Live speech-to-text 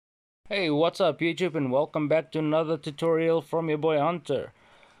Hey, what's up YouTube, and welcome back to another tutorial from your boy Hunter.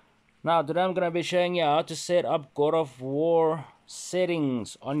 Now today I'm going to be showing you how to set up God of War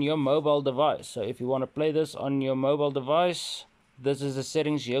settings on your mobile device. So if you want to play this on your mobile device, this is the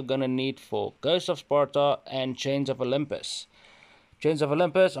settings you're going to need for Ghost of Sparta and Chains of Olympus. Chains of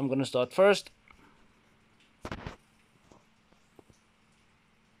Olympus, I'm going to start first.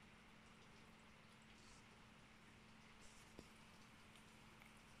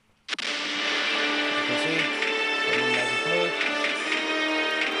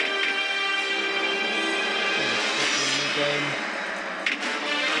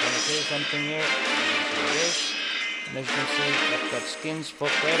 Something here, this, and as you can see, I've got skins for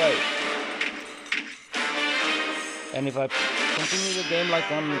Kratos. And if I continue the game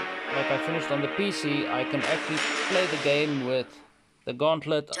like I finished on the PC, I can actually play the game with the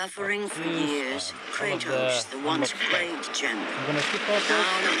gauntlet. Suffering for years, Kratos, the once great general. I'm gonna skip past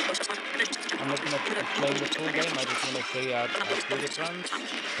this. I'm not gonna play the full game. I just want to show you how good it runs.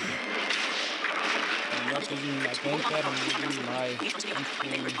 I'm not using my gamepad, I'm using my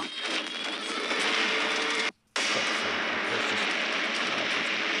on-screen.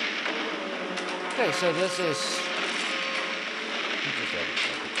 Okay, so this is.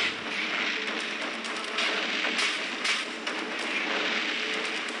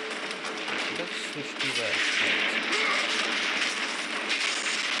 Let's switch to the.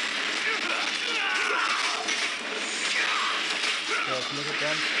 Let's make it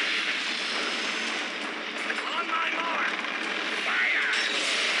done. On my mark! Fire!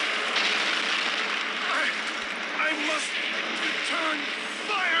 I must return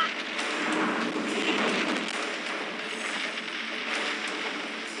fire!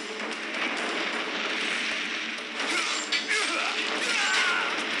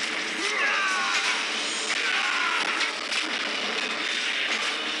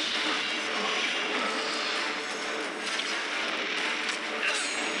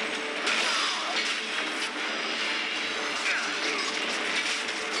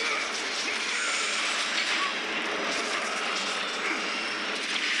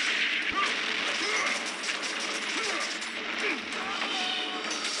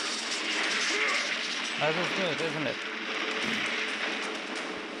 That is good, isn't it?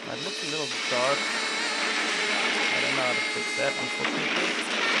 It looks a little dark. I don't know how to fix that, unfortunately.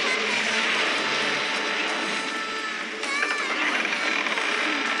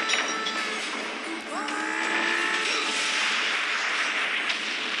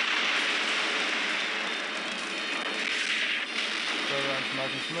 So runs nice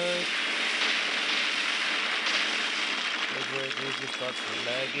and smooth. That's where it usually starts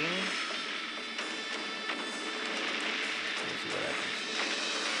lagging.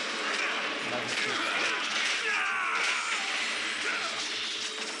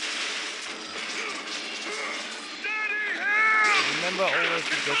 Remember always to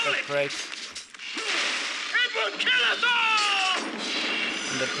get that crate. It will kill us all!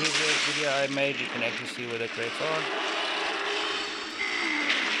 In the previous video I made, you can actually see where the crates are.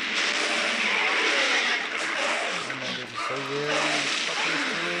 And then this is so weird on the fucking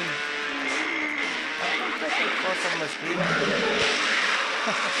screen. I'm taking cross on my screen.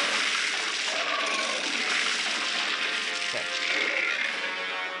 Okay.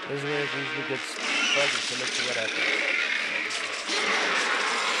 This is where it usually gets buggy, so let's see what happens.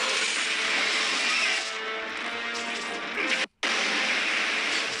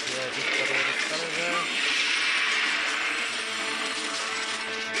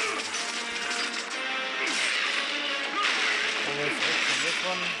 Always X on this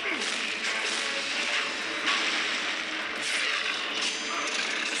one.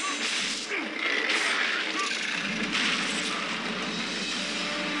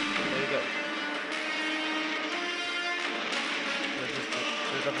 There you go. Let's just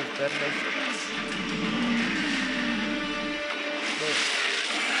put up this bed list. Good.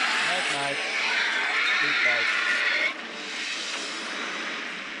 Night night. Sleep tight.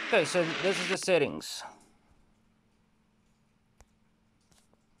 Okay, so this is the settings.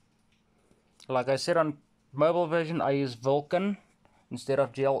 Like I said, on mobile version I use Vulkan instead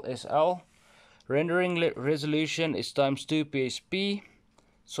of GLSL. Rendering resolution is ×2 PSP.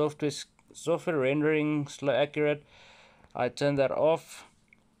 Software rendering slow accurate. I turn that off,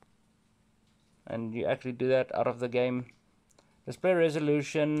 and you actually do that out of the game. Display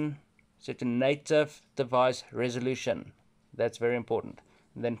resolution set to native device resolution. That's very important.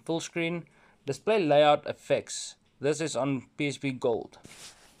 And then full screen. Display layout effects. This is on PSP Gold.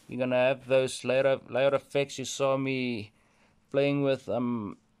 You're gonna have those layout effects you saw me playing with.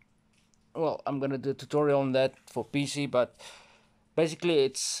 Well, I'm gonna do a tutorial on that for PC, but basically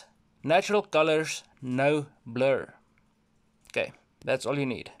it's Natural colors, no blur. Okay, that's all you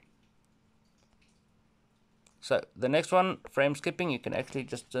need. So the next one, frame skipping, you can actually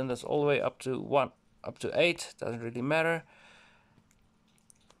just turn this all the way up to 1, up to 8, doesn't really matter.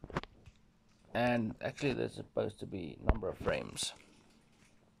 And actually there's supposed to be number of frames.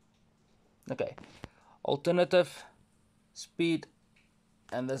 Okay, alternative speed,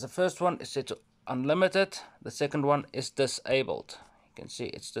 and there's the first one is set to unlimited, the second one is disabled. You can see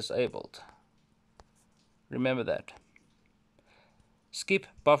it's disabled. Remember that. Skip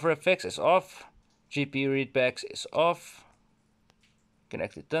buffer effects is off. GPU readbacks is off. You can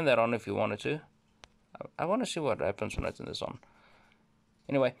actually turn that on if you wanted to. I want to see what happens when I turn this on.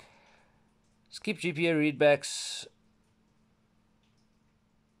 Anyway, skip GPU readbacks.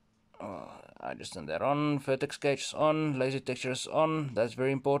 I just turned that on. Vertex gauge is on. Laser texture is on. That's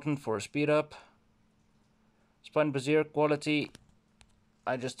very important for a speed up. Spine Bezier quality,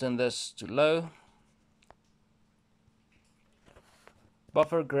 I just turned this to low.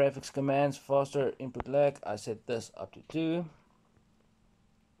 Buffer graphics commands, faster input lag, I set this up to 2.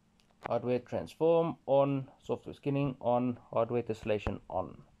 Hardware transform on, software skinning on, hardware tessellation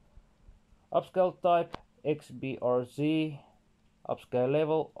on. Upscale type XBRZ, upscale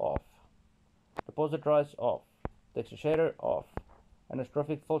level off. Deposit rise off. Texture shader off.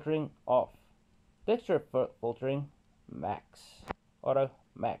 Anastrophic filtering off. Texture filtering max. Auto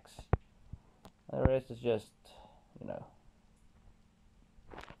max. And the rest is just, you know.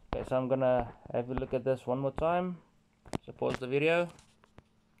 Okay, so I'm gonna have a look at this one more time. So pause the video.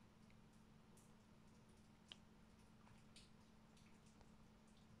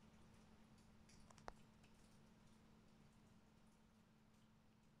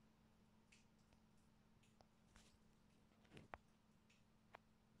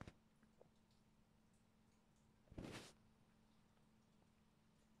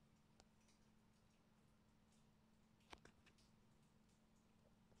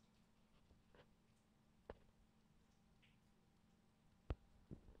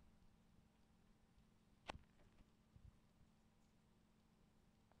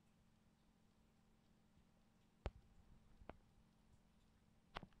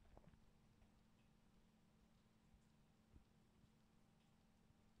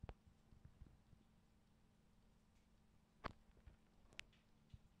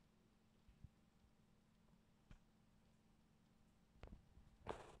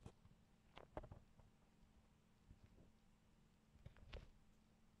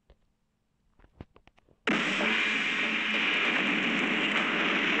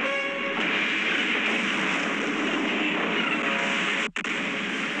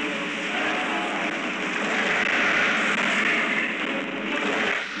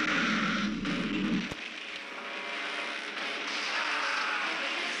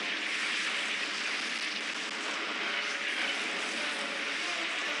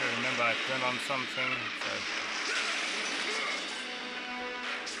 Remember, I turned on something, so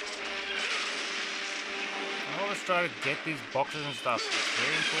I always try to get these boxes and stuff. It's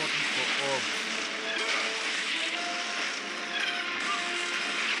very important for orbs.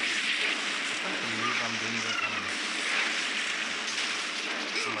 I can't believe I'm doing this on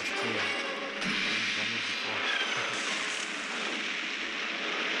so much cleaner. I've done it before.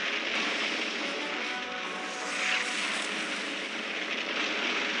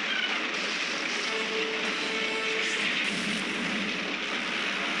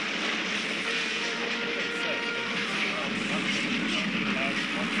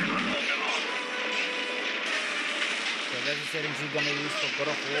 Settings you're gonna use for God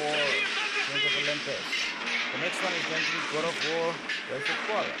of War, Sons of Olympus. The next one is going to be God of War, Ghost of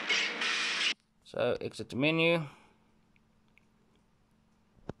Spara. So exit the menu,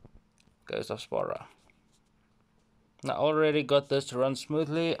 Ghost of Spara. Now I already got this to run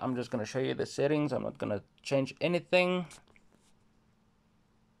smoothly. I'm just gonna show you the settings. I'm not gonna change anything.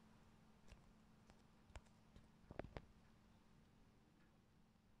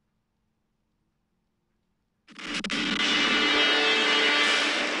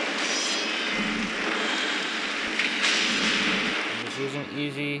 Using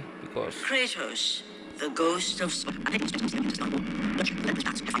easy because Kratos, the ghost of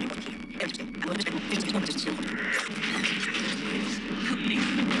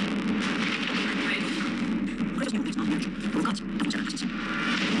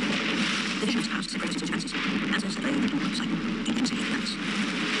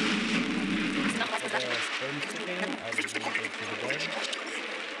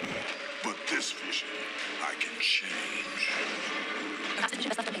But this vision, I can change.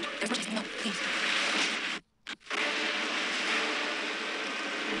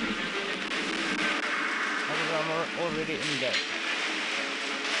 Because I'm already in game.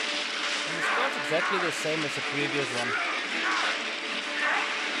 And it starts exactly the same as the previous one.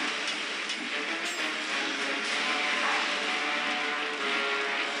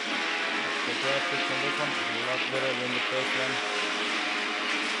 The graphics on this one is a lot better than the first one.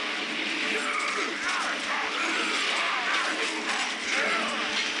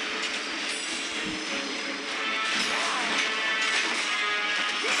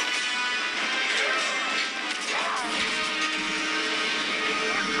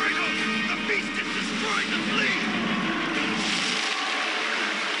 The beast is destroying the fleet!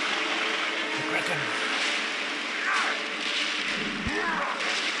 The Kraken!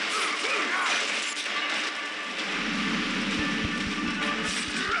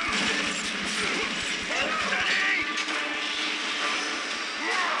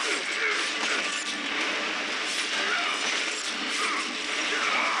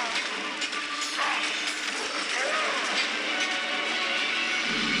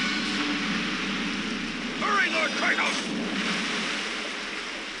 Hurry, Lord Kratos!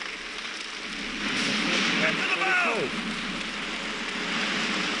 Get to the bow!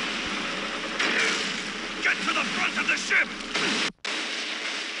 Get to the front of the ship!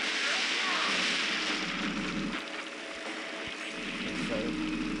 So,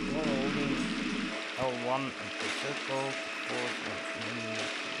 we're holding L1 and the circle, force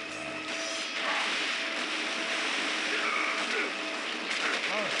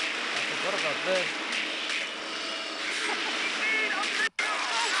Oh, I forgot about this.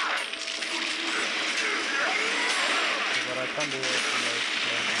 But I can't do it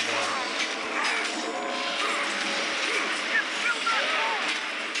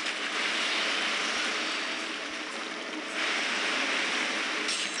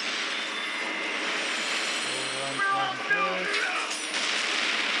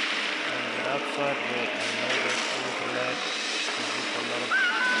outside where I know there's overlap. There's a lot of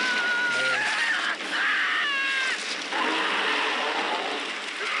players.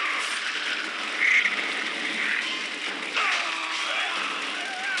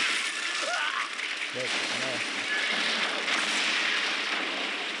 That's nice.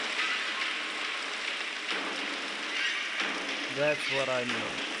 That's what I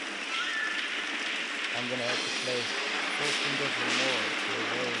mean. I'm gonna have to play 4 fingers or more to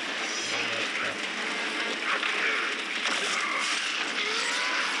avoid all that stuff.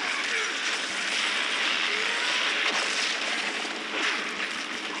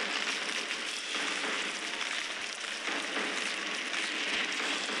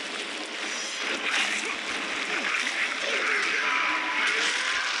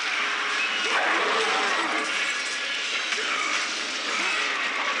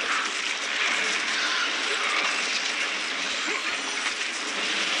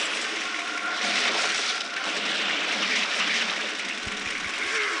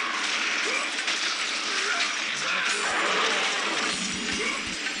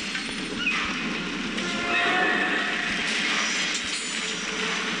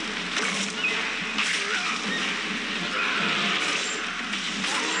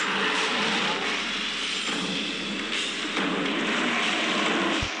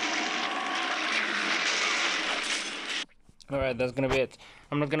 Alright, that's gonna be it.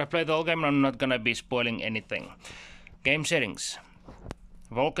 I'm not gonna play the whole game and I'm not gonna be spoiling anything. Game settings.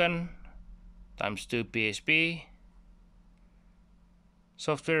 Vulkan times 2 PSP.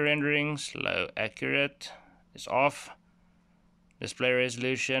 Software renderings, low accurate is off. Display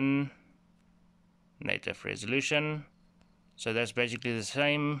resolution, native resolution. So that's basically the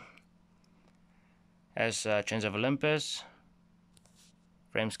same as Chains of Olympus.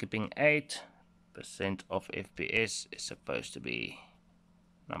 Frame skipping 8%. Of FPS is supposed to be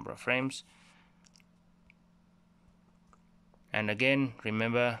number of frames. And again,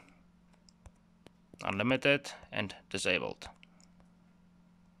 remember, unlimited and disabled.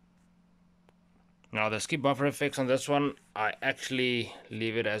 Now the skip buffer effects on this one, I actually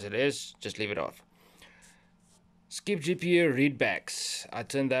leave it as it is, just leave it off. Skip GPU readbacks, I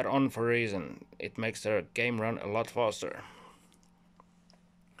turned that on for a reason. It makes the game run a lot faster.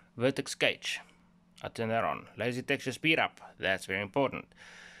 Vertex Gauge, I turn that on. Lazy texture speed up, that's very important.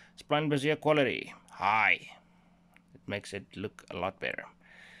 Spline Bezier quality, high. It makes it look a lot better.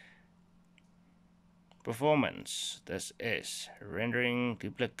 Performance, this is rendering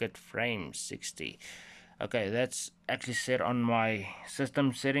duplicate frames 60. Okay, that's actually set on my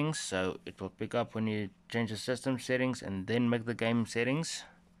system settings, so it will pick up when you change the system settings and then make the game settings.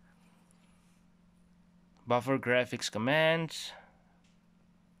 Buffer graphics commands.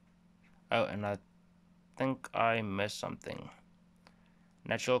 Oh, and I think I missed something.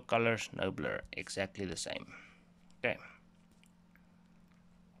 Natural colors, no blur, exactly the same. Okay.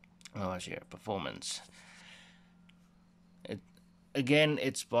 What's here? Performance. Again,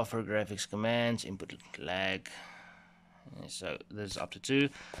 it's buffer graphics commands, input lag. So this is up to 2.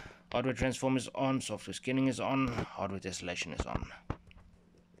 Hardware transform is on, software scanning is on, hardware tessellation is on.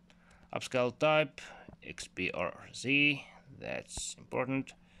 Upscale type, XBRZ, that's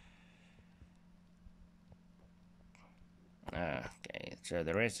important. Okay, so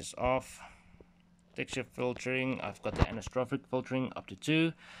the rest is off. Texture filtering, I've got the anisotropic filtering up to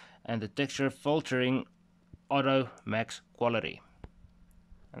 2, and the texture filtering auto max quality,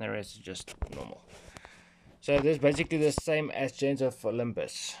 and the rest is just normal. So this is basically the same as Chains of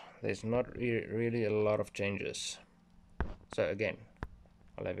Olympus. There's not really a lot of changes. So again,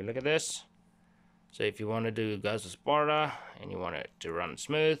 I'll have you look at this. So if you want to do Ghost of Sparta and you want it to run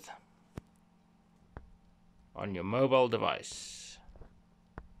smooth on your mobile device,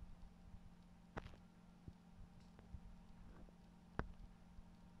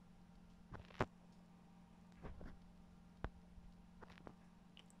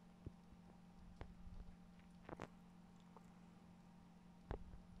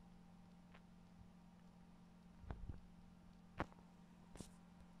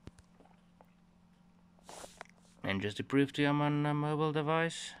 and just to prove to you I'm on a mobile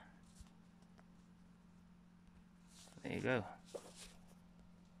device, there you go.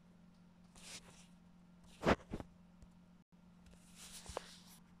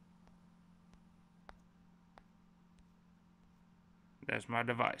 That's my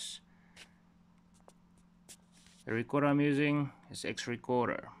device. The recorder I'm using is X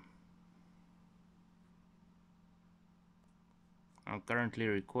Recorder. I'm currently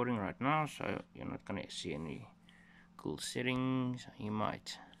recording right now, so you're not gonna see any cool settings. You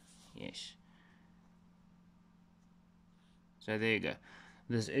might, yes. So there you go.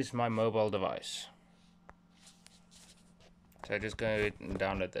 This is my mobile device. So just go and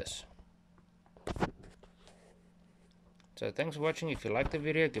download this. So thanks for watching. If you liked the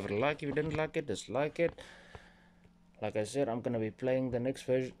video, give it a like. If you didn't like it, dislike it. Like I said, I'm gonna be playing the next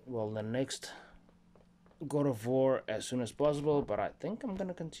version, well, the next God of War as soon as possible, but I think I'm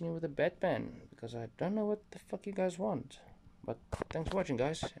gonna continue with the Batman because I don't know what the fuck you guys want. But thanks for watching,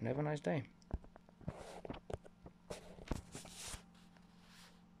 guys, and have a nice day.